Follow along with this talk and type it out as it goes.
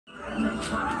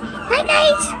Hi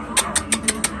guys!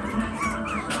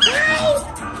 Hi!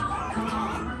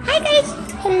 Hi guys!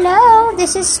 Hello,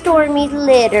 this is Stormy's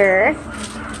litter.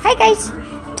 Hi guys!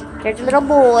 There's a little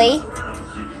boy.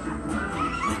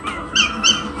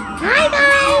 Hi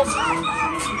guys!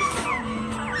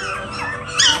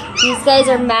 These guys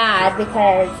are mad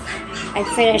because I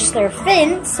finished their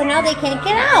fence, so now they can't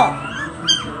get out.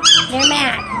 They're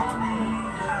mad.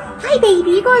 Hi baby,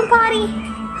 you going potty?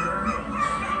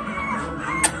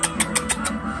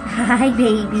 Hi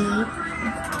baby.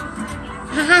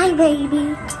 Hi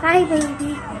baby. Hi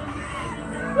baby.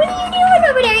 What are you doing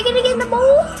over there? Are you gonna get in the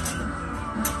bowl?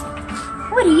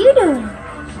 What are you doing?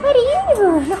 What are you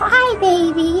doing? Oh, hi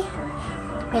baby.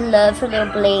 I love her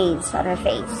little blades on her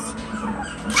face.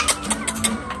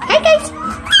 Hi guys.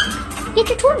 Get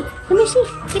your toy. Let me see.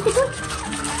 Get the toy.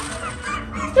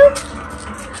 Look.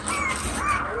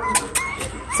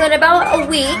 So in about a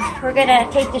week, we're gonna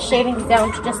take the shavings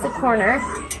down to just the corner,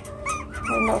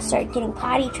 and they'll start getting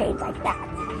potty trained like that.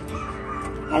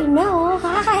 I know.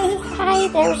 Hi. Hi.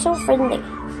 They're so friendly.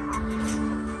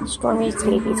 Stormy's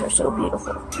babies are so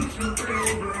beautiful.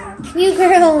 You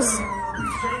girls.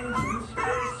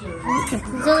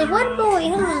 There's only one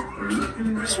boy,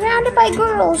 huh? Surrounded by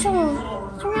girls,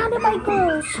 huh? Surrounded by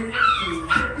girls.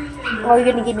 Oh, you're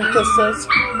gonna give me kisses.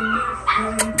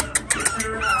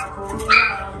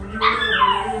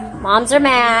 Moms are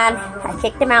mad. I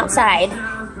kicked them outside.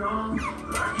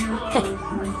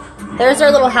 There's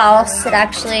our little house. It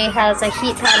actually has a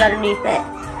heat pad underneath it.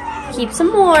 Keeps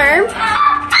them warm.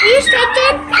 Are you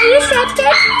stretching? Are you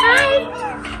stretching? Hi.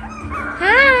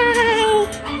 Hi.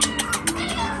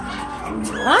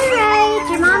 All right,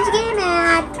 your mom's getting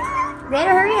mad. Better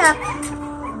hurry up.